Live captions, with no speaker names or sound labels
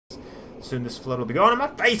Soon this flood will be gone and my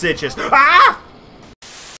face itches. Ah!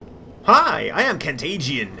 Hi, I am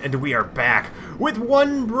Kentageon, and we are back with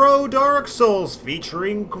Onebro Dark Souls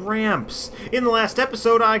featuring Gramps. In the last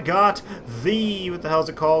episode, I got the... what the hell is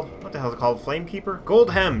it called? What the hell is it called? Flamekeeper?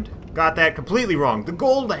 Gold Hemmed. Got that completely wrong. The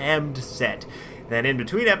Gold Hemmed set. Then in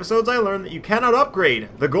between episodes, I learned that you cannot upgrade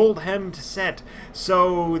the Gold Hemmed set.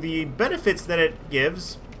 So the benefits that it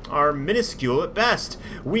gives are minuscule at best.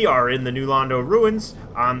 We are in the new Londo Ruins,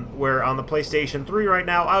 where on the PlayStation 3 right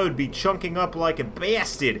now I would be chunking up like a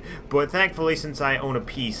bastard, but thankfully since I own a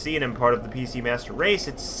PC and am part of the PC Master Race,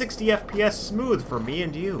 it's 60 FPS smooth for me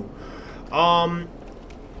and you.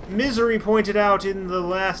 Misery pointed out in the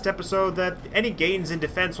last episode that any gains in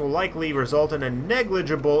defense will likely result in a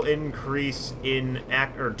negligible increase in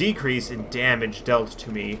decrease in damage dealt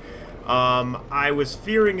to me. I was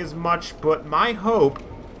fearing as much, but my hope...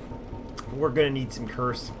 we're gonna need some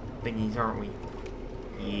curse thingies, aren't we?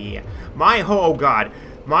 Yeah. Oh god.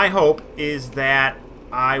 My hope is that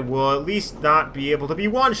I will at least not be able to be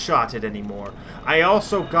one-shotted anymore. I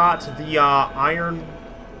also got the iron...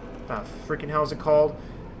 freaking hell's it called?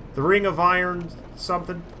 The Ring of Iron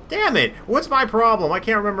something? Damn it! What's my problem? I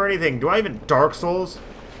can't remember anything. Do I even Dark Souls?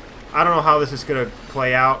 I don't know how this is gonna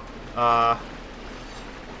play out.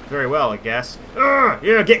 Very well, I guess. Ugh!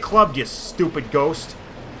 Yeah, get clubbed, you stupid ghost.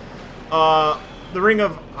 The Ring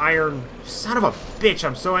of Iron... son of a bitch,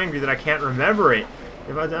 I'm so angry that I can't remember it.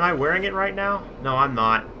 Am I wearing it right now? No, I'm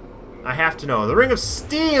not. I have to know. The Ring of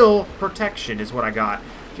Steel Protection is what I got.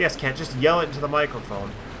 Yes, Kent, just yell it into the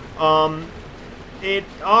microphone. It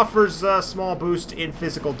offers a small boost in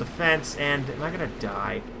physical defense, and... am I gonna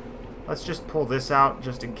die? Let's just pull this out,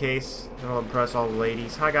 just in case. That'll impress all the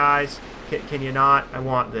ladies. Hi, guys. Can you not? I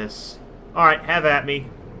want this. Alright, have at me.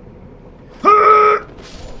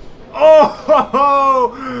 Oh ho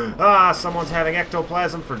ho! Ah, someone's having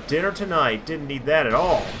ectoplasm for dinner tonight. Didn't need that at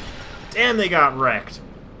all. Damn, they got wrecked.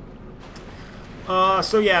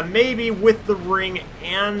 So yeah, maybe with the ring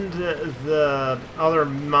and the other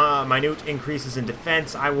minute increases in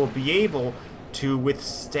defense, I will be able to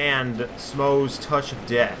withstand Smo's touch of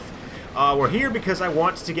death. We're here because I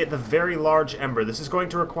want to get the Very Large Ember. This is going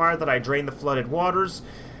to require that I drain the flooded waters.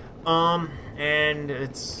 And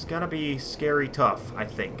it's gonna be scary tough, I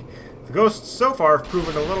think. The ghosts so far have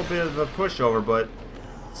proven a little bit of a pushover, but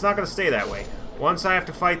it's not gonna stay that way. Once I have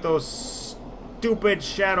to fight those stupid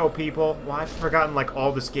shadow people... well, I've forgotten, like,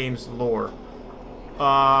 all this game's lore.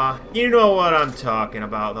 You know what I'm talking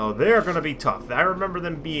about, though. They're gonna be tough. I remember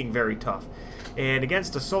them being very tough. And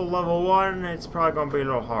against a soul level 1, it's probably gonna be a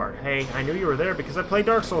little hard. Hey, I knew you were there because I played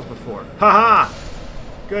Dark Souls before. Haha!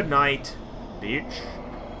 Good night, bitch.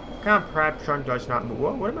 Come on, perhaps trying to not move.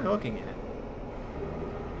 What am I looking at?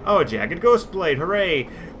 Oh, a jagged ghost blade. Hooray!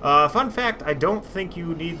 Fun fact, I don't think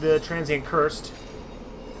you need the transient cursed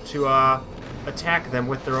to attack them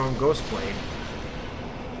with their own ghost blade.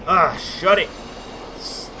 Shut it!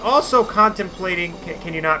 Also contemplating...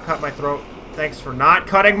 Can you not cut my throat? Thanks for not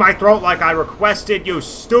cutting my throat like I requested, you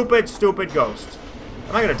stupid, stupid ghost.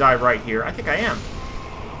 Am I gonna die right here? I think I am.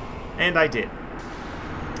 And I did.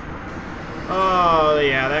 Oh,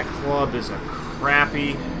 yeah, that club is a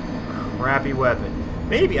crappy, crappy weapon.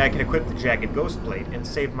 Maybe I can equip the Jagged Ghost Blade and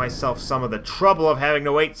save myself some of the trouble of having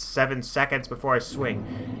to wait 7 seconds before I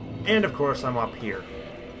swing. And, of course, I'm up here.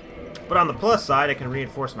 But on the plus side, I can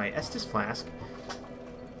reinforce my Estus Flask.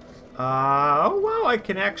 Oh, wow, I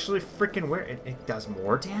can actually freaking wear it. It does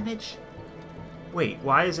more damage? Wait,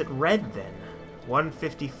 why is it red, then?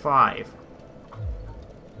 155.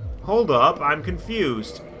 Hold up, I'm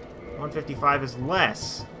confused. 155 is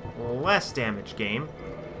less damage, game.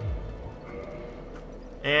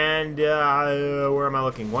 And, where am I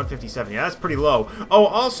looking? 157. Yeah, that's pretty low. Oh,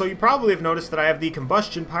 also, you probably have noticed that I have the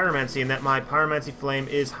Combustion Pyromancy and that my Pyromancy Flame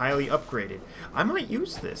is highly upgraded. I might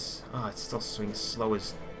use this. Oh, it still swings slow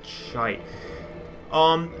as shite.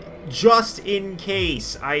 Just in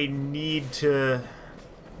case I need to,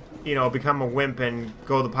 you know, become a wimp and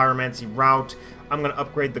go the Pyromancy route, I'm gonna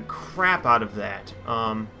upgrade the crap out of that.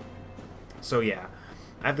 So yeah,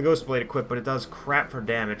 I have the Ghost Blade equipped, but it does crap for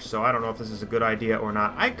damage, so I don't know if this is a good idea or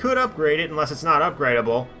not. I could upgrade it, unless it's not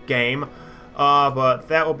upgradable, game. But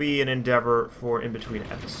that will be an endeavor for in-between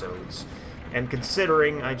episodes. And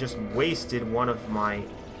considering I just wasted one of my...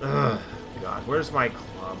 ugh, God, where's my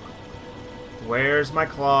club? Where's my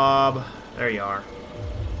club? There you are.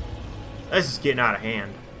 This is getting out of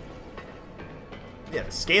hand. Yeah,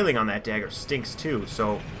 the scaling on that dagger stinks too,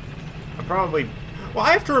 so I probably... well,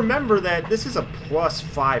 I have to remember that this is a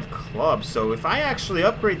 +5 club, so if I actually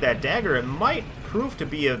upgrade that dagger, it might prove to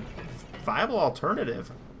be a viable alternative.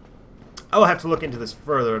 I'll have to look into this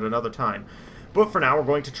further at another time. But for now, we're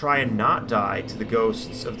going to try and not die to the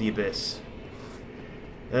ghosts of the abyss.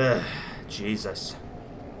 Ugh, Jesus.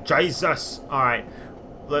 Jesus! Alright,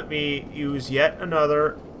 let me use yet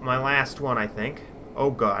another, my last one, I think. Oh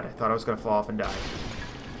god, I thought I was going to fall off and die.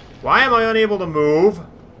 Why am I unable to move?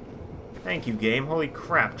 Thank you, game. Holy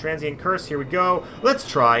crap. Transient Curse, here we go. Let's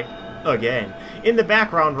try again. In the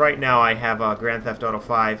background right now, I have Grand Theft Auto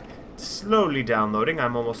 5 slowly downloading.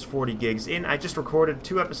 I'm almost 40 gigs in. I just recorded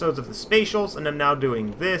 2 episodes of the Spatials, and I'm now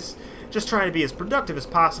doing this. Just trying to be as productive as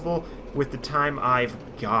possible with the time I've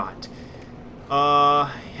got.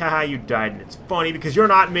 Haha, you died, and it's funny because you're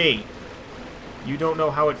not me. You don't know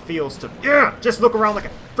how it feels to... Yeah, just look around like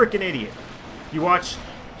a freaking idiot. You watch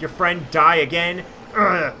your friend die again.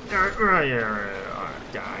 Die.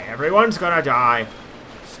 Everyone's gonna die.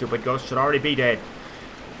 Stupid ghost should already be dead.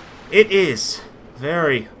 It is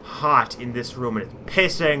very hot in this room, and it's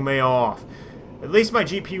pissing me off. At least my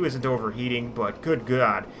GPU isn't overheating, but good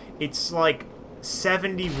God. It's like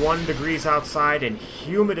 71 degrees outside and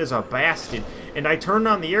humid as a bastard. And I turned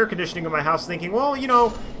on the air conditioning in my house thinking, well, you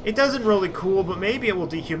know, it doesn't really cool, but maybe it will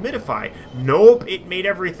dehumidify. Nope, it made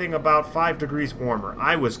everything about 5 degrees warmer.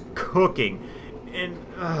 I was cooking. And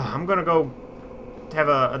I'm going to go have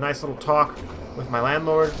a nice little talk with my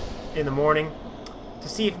landlord in the morning to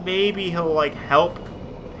see if maybe he'll, like, help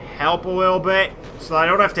a little bit so I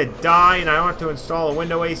don't have to die and I don't have to install a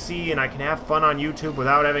window AC and I can have fun on YouTube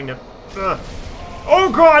without having to...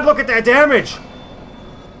 Oh, God, look at that damage!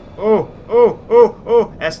 Oh,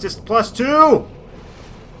 Estus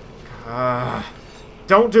 +2!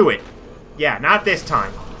 Don't do it. Yeah, not this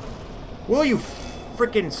time. Will you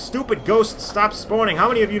frickin' stupid ghosts stop spawning? How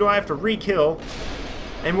many of you do I have to re-kill?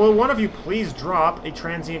 And will one of you please drop a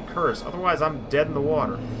transient curse? Otherwise, I'm dead in the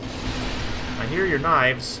water. I hear your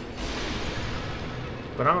knives.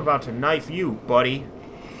 But I'm about to knife you, buddy.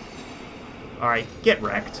 Alright, get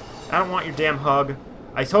wrecked. I don't want your damn hug.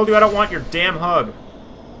 I told you I don't want your damn hug.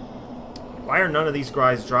 Why are none of these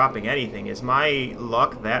guys dropping anything? Is my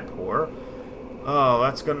luck that poor? Oh,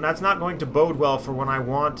 that's not going to bode well for when I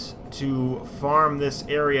want to farm this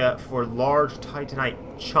area for large titanite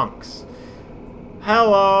chunks.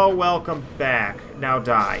 Hello, welcome back. Now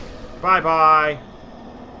die. Bye-bye.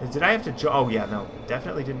 Did I have to jump? Oh, yeah, no.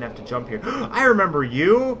 Definitely didn't have to jump here. I remember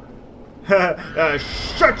you.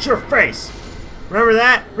 Shut your face. Remember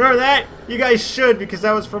that? Remember that? You guys should, because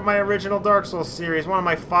that was from my original Dark Souls series. One of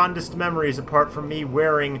my fondest memories, apart from me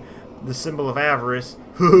wearing the symbol of avarice.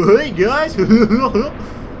 Hey, guys.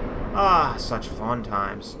 Ah, such fun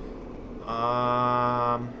times.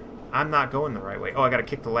 I'm not going the right way. Oh, I gotta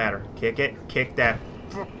kick the ladder. Kick it. Kick that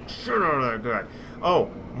shit out of there. Good. Oh,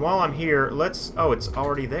 while I'm here, let's... Oh, it's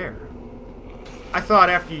already there. I thought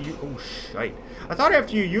after you... Oh, shite. I thought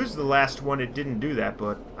after you used the last one it didn't do that,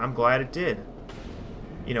 but I'm glad it did.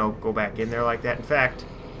 You know, go back in there like that. In fact,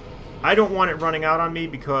 I don't want it running out on me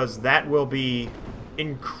because that will be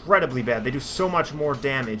incredibly bad. They do so much more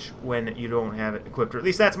damage when you don't have it equipped. Or at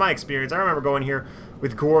least that's my experience. I remember going here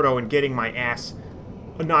with Gordo and getting my ass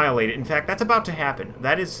annihilated. In fact, that's about to happen.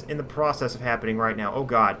 That is in the process of happening right now. Oh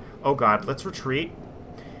god. Oh god. Let's retreat.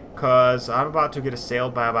 Because I'm about to get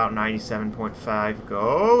assailed by about 97.5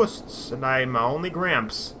 ghosts. And I'm only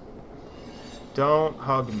Gramps. Don't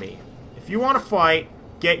hug me. If you want to fight,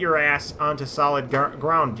 get your ass onto solid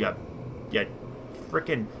ground, you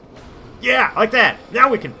frickin'... Yeah, like that. Now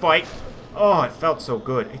we can fight. Oh, it felt so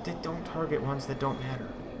good. Don't target ones that don't matter.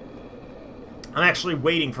 I'm actually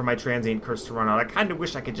waiting for my transient curse to run out. I kind of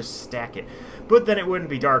wish I could just stack it. But then it wouldn't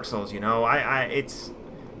be Dark Souls, you know? I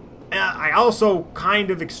also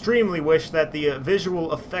kind of extremely wish that the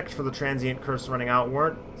visual effect for the transient curse running out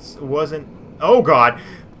wasn't... Oh, God!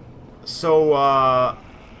 So,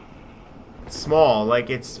 small. Like,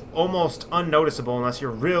 it's almost unnoticeable unless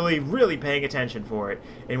you're really, really paying attention for it.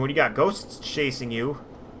 And when you got ghosts chasing you,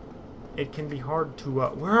 it can be hard to...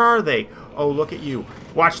 where are they? Oh, look at you.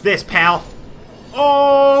 Watch this, pal!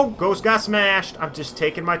 Oh! Ghost got smashed. I'm just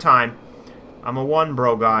taking my time. I'm a one,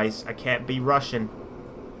 bro, guys. I can't be rushing.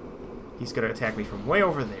 He's gonna attack me from way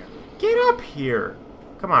over there. Get up here!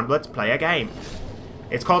 Come on, let's play a game.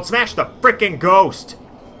 It's called Smash the Frickin' Ghost!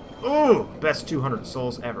 Ooh! Best 200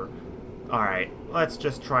 souls ever. Alright, let's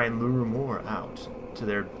just try and lure more out to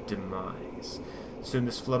their demise. Soon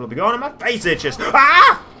this flood will be gone and my face itches.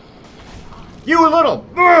 Ah! You little...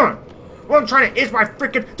 Well, I'm trying to itch my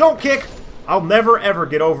frickin'... Don't kick! I'll never ever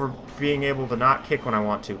get over being able to not kick when I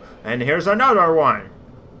want to. And here's another one.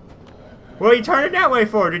 Well, you turned it that way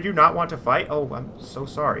for? Did you not want to fight? Oh, I'm so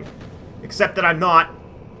sorry. Except that I'm not.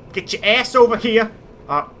 Get your ass over here.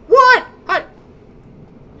 What?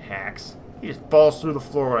 Hacks. He just falls through the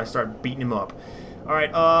floor when I start beating him up.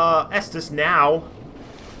 Alright, Estus now.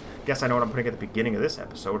 Guess I know what I'm putting at the beginning of this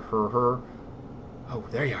episode. Her. Oh,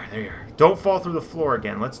 there you are, there you are. Don't fall through the floor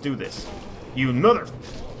again. Let's do this. You mother...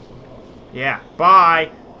 Yeah,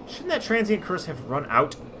 bye. Shouldn't that transient curse have run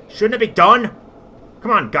out? Shouldn't it be done?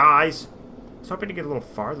 Come on, guys. I was hoping to get a little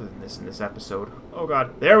farther than this in this episode. Oh,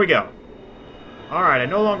 God. There we go. Alright, I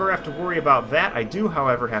no longer have to worry about that. I do,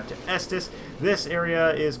 however, have to Estus. This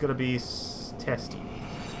area is going to be testy.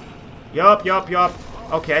 Yup.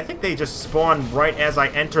 Okay, I think they just spawn right as I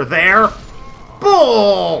enter there.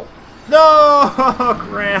 Bull! No,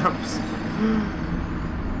 Gramps.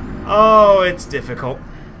 Oh, it's difficult.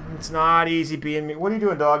 It's not easy being me. What are you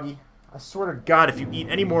doing, doggy? I swear to God, if you eat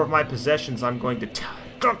any more of my possessions, I'm going to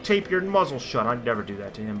duct tape your muzzle shut. I'd never do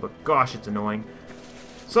that to him, but gosh, it's annoying.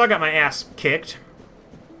 So I got my ass kicked.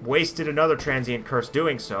 Wasted another transient curse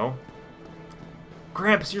doing so.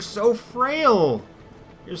 Gramps, you're so frail.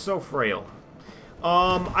 You're so frail.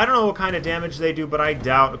 I don't know what kind of damage they do, but I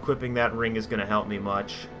doubt equipping that ring is going to help me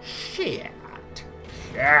much. Shit.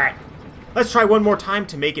 Let's try one more time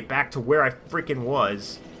to make it back to where I freaking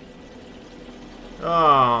was.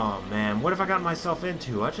 Oh, man. What have I gotten myself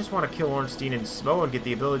into? I just want to kill Ornstein and Smo and get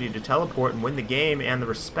the ability to teleport and win the game and the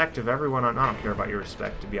respect of everyone. I don't care about your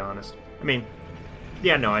respect, to be honest. I mean,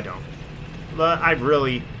 yeah, no, I don't. But I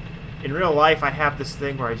really... In real life, I have this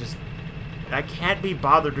thing where I can't be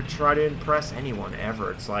bothered to try to impress anyone,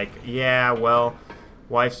 ever. It's like, yeah, well...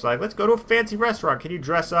 Wife's like, let's go to a fancy restaurant. Can you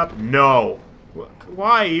dress up? No.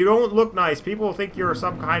 Why? You don't look nice. People think you're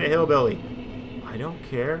some kind of hillbilly. I don't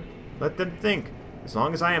care. Let them think. As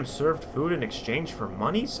long as I am served food in exchange for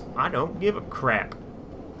monies, I don't give a crap.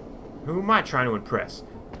 Who am I trying to impress?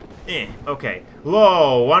 Okay.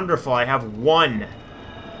 Lo, wonderful. I have one.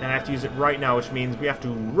 And I have to use it right now, which means we have to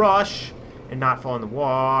rush and not fall in the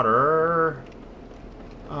water.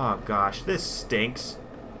 Oh, gosh. This stinks.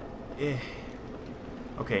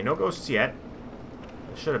 Okay, no ghosts yet.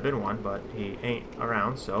 There should have been one, but he ain't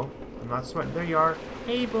around, so I'm not sweating. There you are.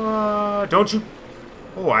 Hey, bud. Don't you...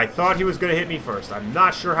 Oh, I thought he was going to hit me first. I'm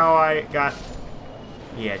not sure how I got...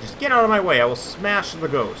 Yeah, just get out of my way. I will smash the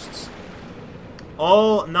ghosts.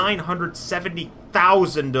 All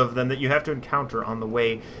 970,000 of them that you have to encounter on the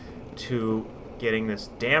way to getting this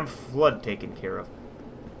damn flood taken care of.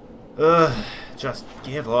 Ugh, just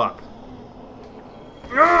give up.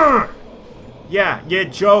 Ugh! Yeah, you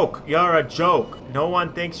joke. You're a joke. No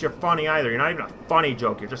one thinks you're funny either. You're not even a funny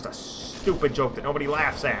joke. You're just a stupid joke that nobody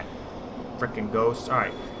laughs at. Frickin' ghosts.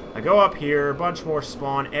 Alright. I go up here. A bunch more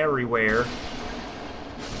spawn everywhere.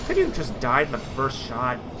 Could you have just died in the first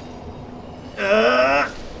shot?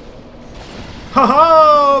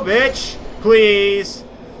 Ho-ho, bitch! Please!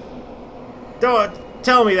 Don't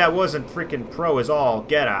tell me that wasn't freaking pro as all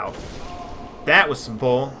get out. That was some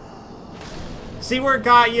bull. See where it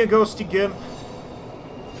got you, ghosty gimp?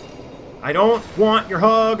 I don't want your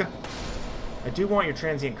hug. I do want your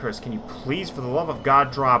transient curse. Can you please, for the love of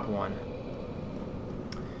God, drop one?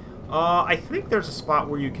 I think there's a spot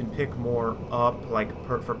where you can pick more up, like,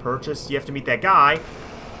 for purchase. You have to meet that guy.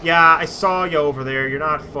 Yeah, I saw you over there. You're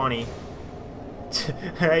not funny.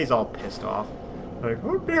 He's all pissed off. Like,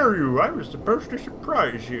 how dare you? I was supposed to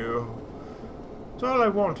surprise you. That's all I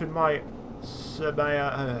wanted, my...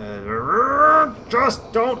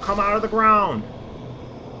 just don't come out of the ground.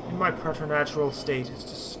 In my preternatural state is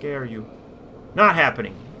to scare you. Not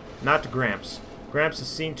happening. Not to Gramps. Gramps has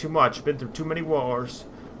seen too much, been through too many wars.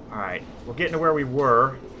 Alright, we're getting to where we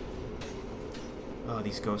were. Oh,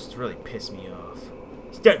 these ghosts really piss me off.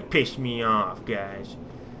 Don't piss me off, guys.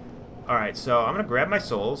 Alright, so I'm gonna grab my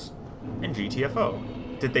souls and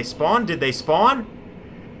GTFO. Did they spawn? Did they spawn?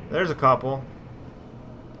 There's a couple.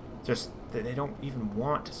 Just, they don't even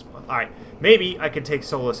want to spawn. Alright, maybe I can take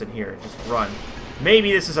Solus in here and just run.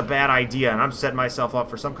 Maybe this is a bad idea and I'm setting myself up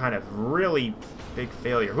for some kind of really big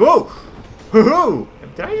failure. Whoa! Hoo-hoo!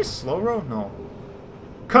 Did I just slow roll? No.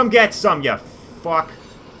 Come get some, you fuck.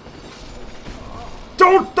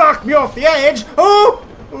 Don't knock me off the edge! Oh!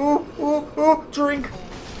 Oh, oh, oh, drink.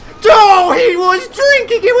 Oh, he was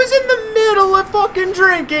drinking! He was in the middle of fucking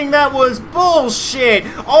drinking! That was bullshit!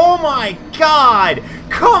 Oh my god!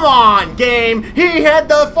 Come on, game! He had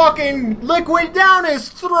the fucking liquid down his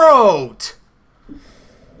throat!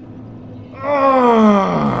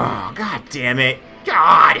 Oh, god damn it.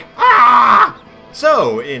 God! Ah!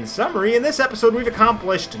 So, in summary, in this episode we've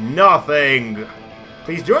accomplished nothing.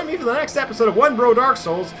 Please join me for the next episode of Onebro Dark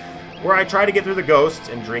Souls, where I try to get through the ghosts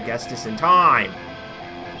and drink Estus in time.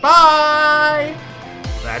 Bye!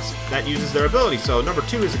 That uses their ability, so number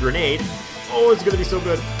 2 is a grenade. Oh, it's gonna be so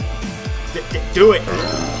good. Do it!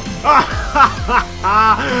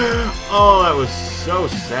 Oh, that was so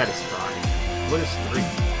satisfying. What is 3?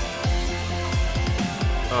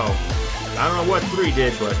 Oh, I don't know what 3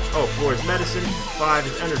 did, but... Oh, 4 is medicine, 5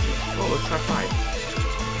 is energy. Oh, let's try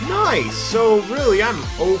 5. Nice! So, really, I'm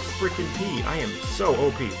O-freaking-P. I am so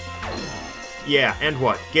OP. Yeah, and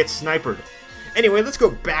what? Get snipered. Anyway, let's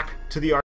go back to the